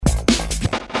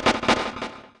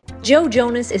Joe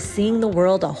Jonas is seeing the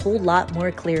world a whole lot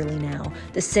more clearly now.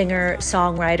 The singer,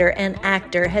 songwriter, and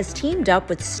actor has teamed up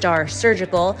with Star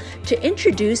Surgical to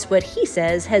introduce what he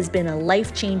says has been a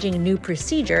life-changing new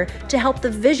procedure to help the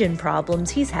vision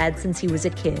problems he's had since he was a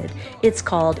kid. It's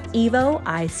called EVO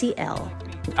ICL.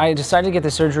 I decided to get the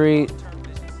surgery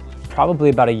probably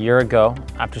about a year ago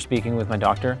after speaking with my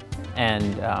doctor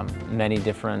and many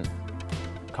different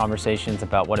conversations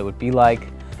about what it would be like.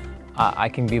 I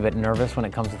can be a bit nervous when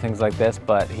it comes to things like this,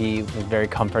 but he was very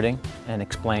comforting and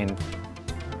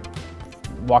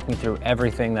walked me through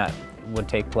everything that would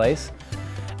take place.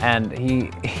 And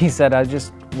he said, I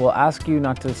just will ask you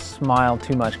not to smile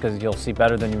too much because you'll see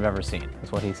better than you've ever seen,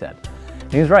 is what he said.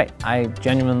 And he was right. I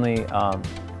genuinely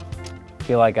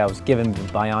feel like I was given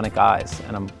bionic eyes,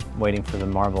 and I'm waiting for the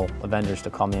Marvel Avengers to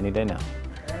call me any day now.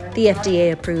 The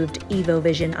FDA-approved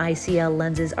EvoVision ICL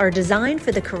lenses are designed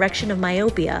for the correction of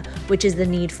myopia, which is the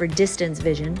need for distance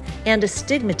vision, and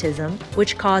astigmatism,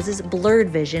 which causes blurred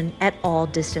vision at all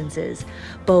distances.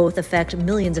 Both affect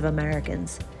millions of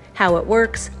Americans. How it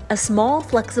works: a small,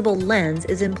 flexible lens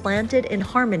is implanted in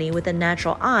harmony with the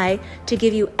natural eye to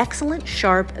give you excellent,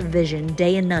 sharp vision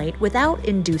day and night without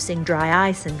inducing dry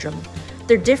eye syndrome.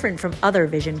 They're different from other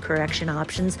vision correction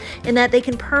options in that they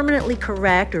can permanently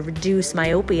correct or reduce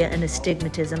myopia and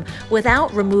astigmatism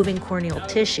without removing corneal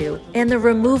tissue, and they're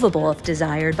removable if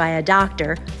desired by a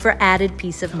doctor for added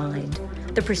peace of mind.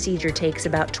 The procedure takes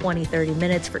about 20-30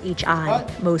 minutes for each eye.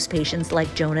 Most patients,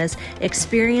 like Jonas,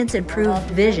 experience improved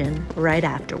vision right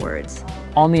afterwards.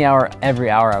 On the hour, every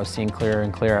hour, I was seeing clearer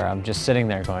and clearer. I'm just sitting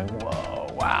there going, whoa,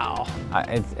 wow.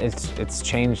 It's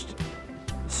changed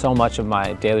so much of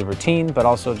my daily routine, but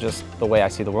also just the way I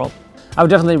see the world. I would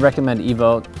definitely recommend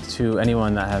EVO to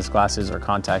anyone that has glasses or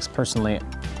contacts. Personally,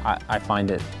 I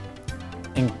find it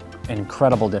an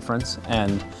incredible difference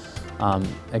and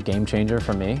a game changer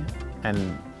for me,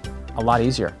 and a lot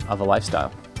easier of a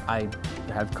lifestyle. I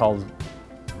have called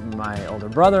my older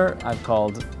brother, I've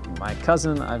called my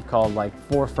cousin, I've called like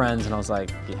 4 friends, and I was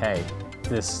like, hey,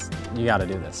 you gotta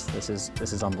do this. This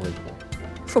is unbelievable.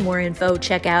 For more info,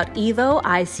 check out evoicl.com.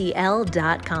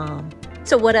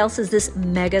 So what else is this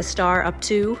mega star up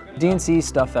to? DNC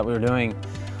stuff that we were doing,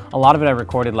 a lot of it I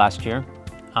recorded last year.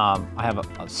 I have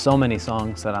so many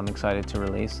songs that I'm excited to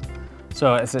release.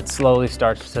 So as it slowly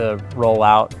starts to roll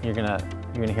out, you're gonna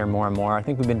hear more and more. I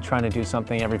think we've been trying to do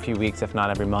something every few weeks, if not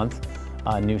every month,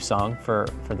 a new song for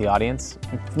the audience.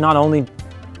 Not only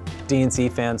DNC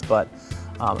fans, but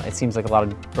it seems like a lot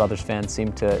of Brothers fans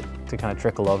seem to kind of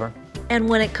trickle over. And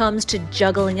when it comes to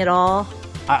juggling it all?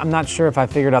 I'm not sure if I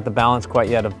figured out the balance quite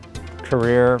yet of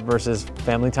career versus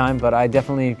family time, but I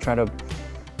definitely try to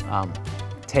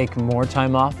take more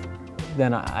time off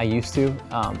than I used to,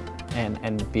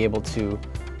 and be able to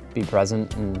be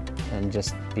present and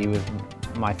just be with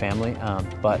my family.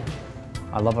 But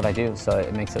I love what I do, so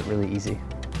it makes it really easy.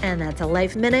 And that's a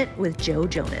Life Minute with Joe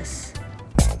Jonas.